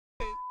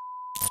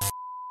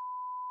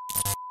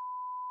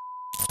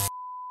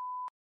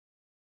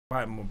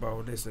Whitemore,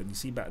 bro, listen, you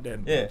see back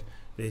then, Yeah.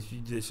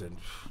 listen,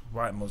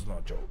 Whitemore's not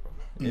a joke, bro.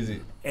 Is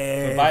it?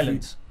 For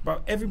violence?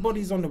 But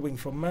everybody's on the wing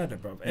for murder,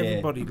 bro.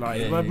 Everybody,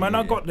 Yeah, man,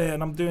 I got there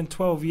and I'm doing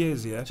 12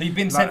 years, yeah. So you've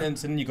been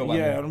sentenced and you got 1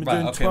 year? Yeah, I'm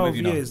doing 12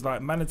 years.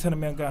 Like, man are telling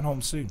me I'm going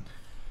home soon.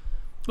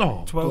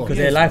 Oh, 12 Because years.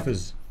 they're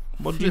lifers.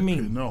 What do you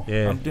mean? No.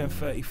 Yeah. I'm doing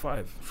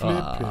 35.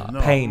 Flipping,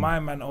 no. Pain. My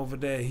man over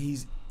there,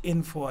 he's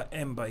in for an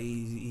M, but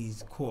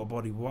he's caught a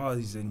body while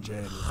he's in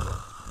jail.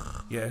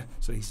 Yeah,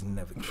 so he's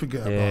never.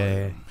 Forget about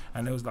Yeah. it.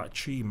 And there was like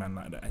tree man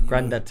like that. And,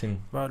 Granddad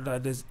thing. Bro,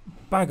 like there's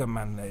bagger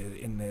man there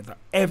in there. Like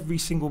every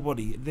single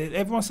body.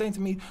 Everyone's saying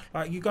to me,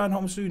 like, you going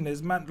home soon.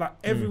 There's man, like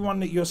everyone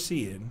that you're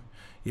seeing.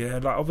 Yeah,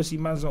 like obviously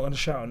man's not gonna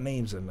shout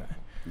names and that.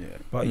 Yeah.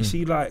 But you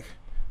see, like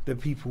the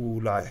people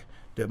like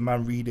that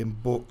man reading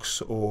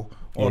books or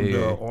on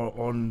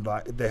on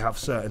like they have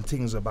certain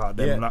things about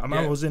them. Yeah, Like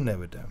man was in there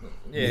with them.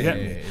 Yeah, You get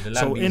me? the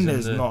So Lambies in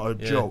there's and not a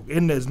joke.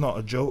 In there's not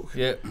a joke.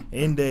 Yeah.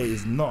 In there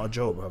is not a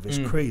joke, bro. It's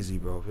crazy,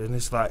 bro. And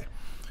it's like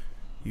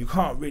you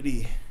can't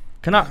really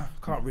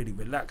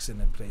relax in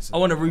them places. I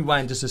want to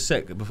rewind just a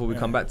sec before we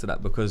come back to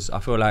that, because I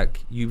feel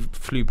like you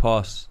flew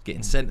past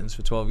getting sentenced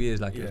for 12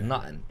 years like it was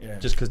nothing,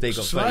 just because they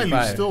got Slightly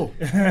 35. still.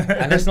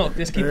 And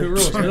let's keep it real.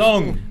 It's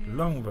long.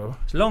 Long, bro.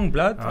 It's long,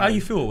 blood. How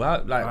you feel? How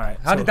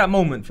did that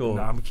moment feel?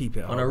 Nah, I'm gonna keep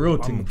it on a real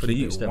thing for the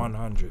youth.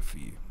 100 for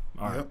you.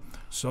 All right.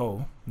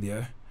 So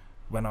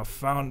when I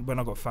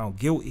got found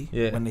guilty,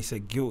 when they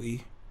said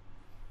guilty,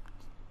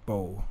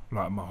 bro,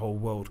 like my whole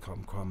world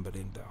come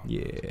crumbling down.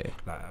 Yeah.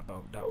 Like,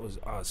 bro, that was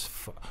us.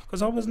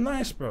 Because I was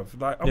nice, bro.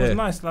 Like, I was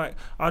nice. Like,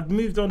 I'd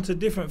moved on to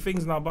different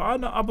things now, but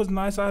I was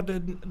nice. I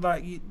had,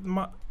 like,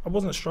 I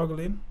wasn't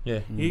struggling. Yeah.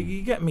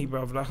 You get me,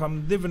 bro. Like,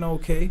 I'm living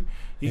okay.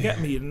 You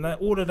get me? And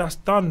like, all of that's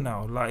done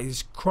now. Like,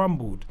 it's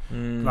crumbled.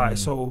 Like,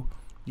 so...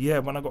 Yeah,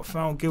 when I got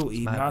found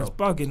guilty, I was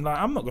bugging. Like,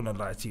 I'm not gonna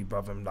lie to you,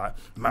 brother. Like,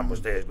 man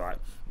was there, like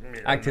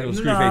acting all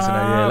screw face and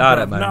that. Yeah, allow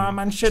that, man. Nah,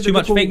 man, it's too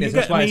much fakeness.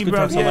 That's why it's good to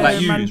have someone like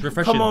you. It's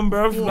refreshing. Come on,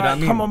 bro. Like,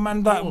 mean? come on,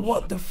 man. Like,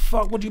 what the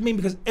fuck? What do you mean?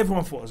 Because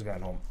everyone thought I was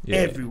going home.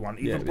 Everyone,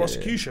 even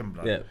prosecution,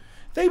 blood. Yeah.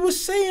 They were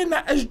saying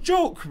that as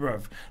joke,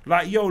 bruv.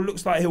 Like, yo,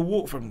 looks like he'll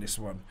walk from this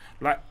one.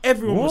 Like,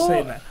 everyone was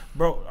saying that,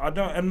 bro. I'm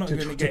not going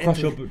to get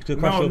into it. To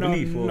crush your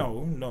belief.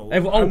 No.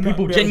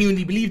 People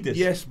genuinely believe this.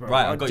 Yes, bro.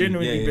 Right, I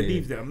genuinely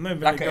believe that. I'm never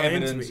going to go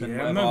into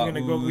it. I'm not going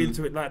to go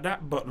into it like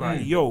that. But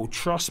like, yo,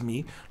 trust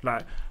me.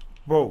 Like,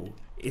 bro,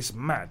 it's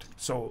mad.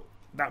 So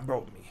that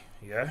broke me.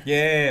 Yeah.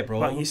 Yeah,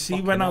 bro. But you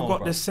see, when I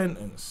got the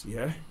sentence,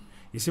 I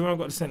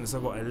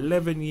got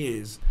 11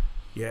 years.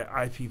 Yeah,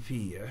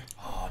 IPP, yeah.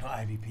 Oh, not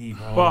IPP,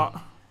 bro.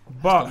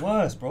 But the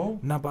worst, bro.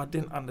 Nah, but I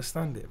didn't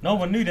understand it. No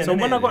one knew that. So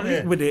when I got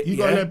lit with it, you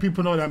gotta let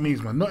people know what that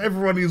means, man. Not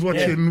everyone is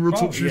watching Real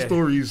Talk True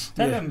Stories.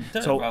 Tell them,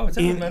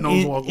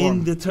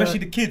 in especially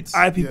the kids.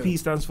 IPP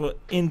stands for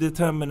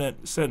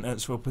Indeterminate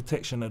Sentence for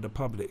Protection of the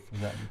Public.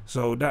 Exactly.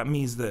 So that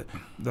means that,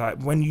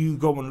 like, when you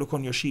go and look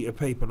on your sheet of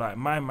paper, like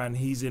my man,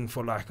 he's in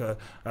for like a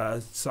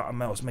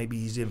something else. Maybe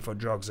he's in for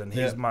drugs, and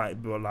his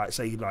might be like,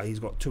 say, like he's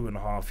got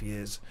 2.5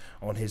 years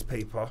on his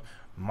paper.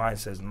 Mine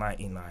says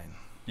 99.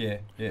 Yeah,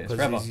 it's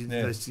forever.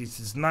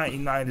 It's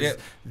 99.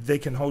 They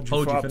can hold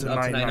you for up to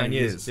 99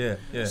 years. Yeah.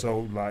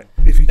 So like,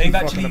 if you keep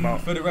talking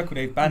about, for the record,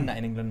 they've banned that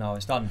in England now.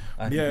 It's done.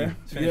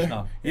 It's finished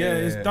now.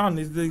 It's done.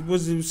 It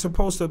was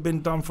supposed to have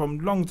been done from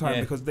a long time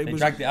because they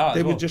dragged it out.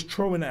 They were just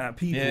throwing it at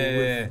people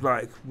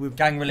with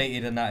gang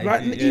related and that.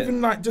 Like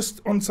even like just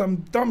on some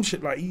dumb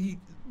shit like.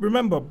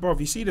 Remember, bro,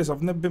 you see this,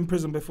 I've never been in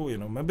prison before, you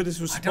know. Remember,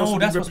 this was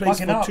supposed to be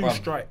replaced for 2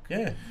 strike.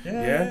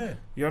 Yeah.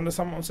 You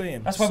understand what I'm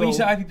saying? That's why when you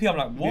said IPP, I'm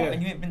like, what?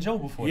 And you ain't been in jail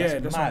before?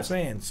 That's what I'm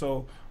saying.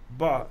 So,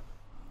 but,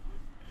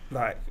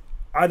 like,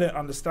 I didn't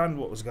understand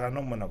what was going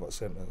on when I got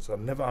sentenced. I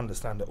never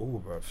understand it all,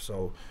 bro.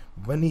 So,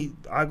 when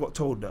I got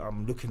told that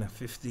I'm looking at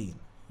 15,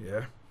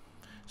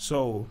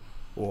 so...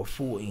 or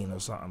 14 or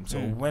something. So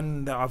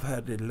when I've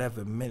had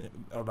 11 minutes,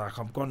 like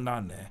I've gone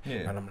down there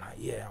and I'm like,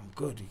 I'm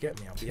good. You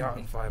get me? I'll be out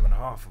in 5.5.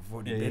 I've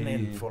already been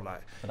in for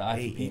like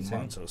 18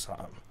 months or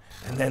something.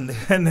 And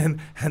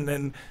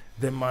then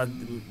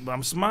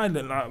I'm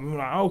smiling like I'm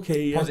like,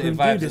 okay, I can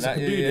do this. I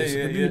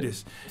can do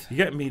this. You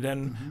get me?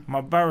 Then my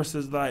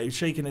barrister's like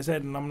shaking his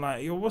head, and I'm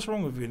like, yo, what's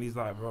wrong with you? And he's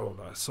like, bro,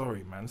 like,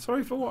 sorry, man.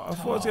 Sorry for what? I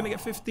thought I was gonna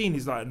get 15.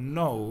 He's like,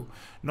 no,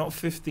 not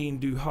 15.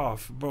 Do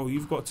half, bro.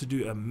 You've got to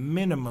do a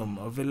minimum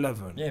of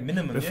 11. Yeah,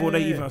 minimum. Before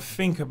they even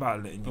think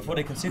about letting you. Before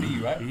they consider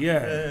you, right?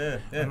 Yeah.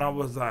 And I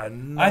was like,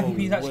 no.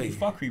 IPP is actually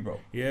fuckery, bro.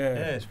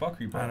 Yeah, it's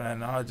fuckery, bro.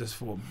 And I just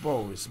thought,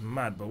 bro, it's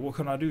mad. But what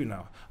can I do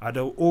now? I'd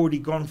already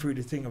gone through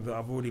the thing of that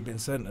I've already been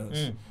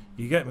sentenced.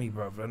 You get me,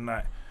 bro? And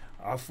like,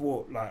 I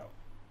thought, like,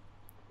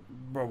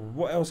 bro,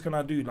 what else can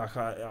I do? Like,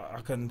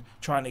 I can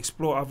try and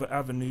explore other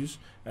avenues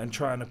and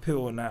try and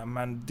appeal on that.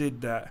 Man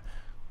did that,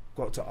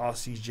 got to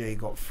RCJ,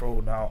 got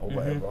thrown out or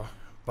whatever.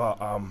 But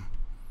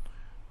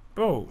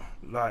bro,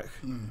 like,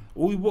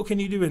 what can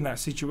you do in that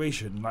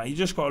situation? Like, you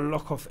just got to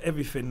lock off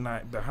everything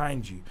like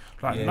behind you.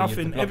 Like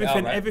nothing,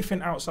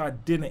 everything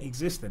outside didn't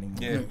exist anymore.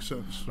 Makes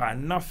sense. Like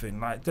nothing.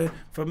 Like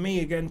for me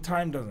again,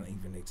 time doesn't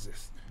even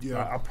exist. Yeah.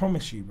 Like, I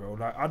promise you, bro.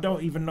 Like, I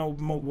don't even know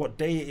what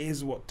day it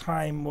is, what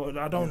time.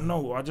 I don't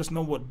know. I just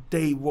know what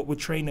day, what we're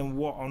training,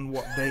 what on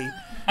what day.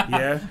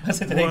 Yeah.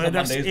 That's it.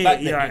 That's it.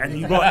 Yeah. And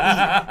you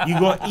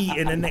got to eat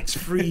in the next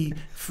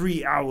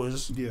three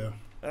hours. Yeah.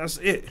 That's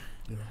it.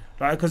 Yeah.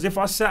 Like, because if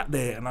I sat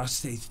there and I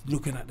stayed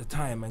looking at the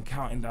time and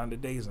counting down the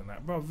days and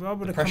that, bro, I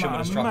would have come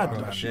out a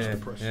madman.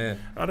 Yeah.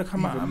 I'd have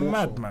come out a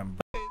madman.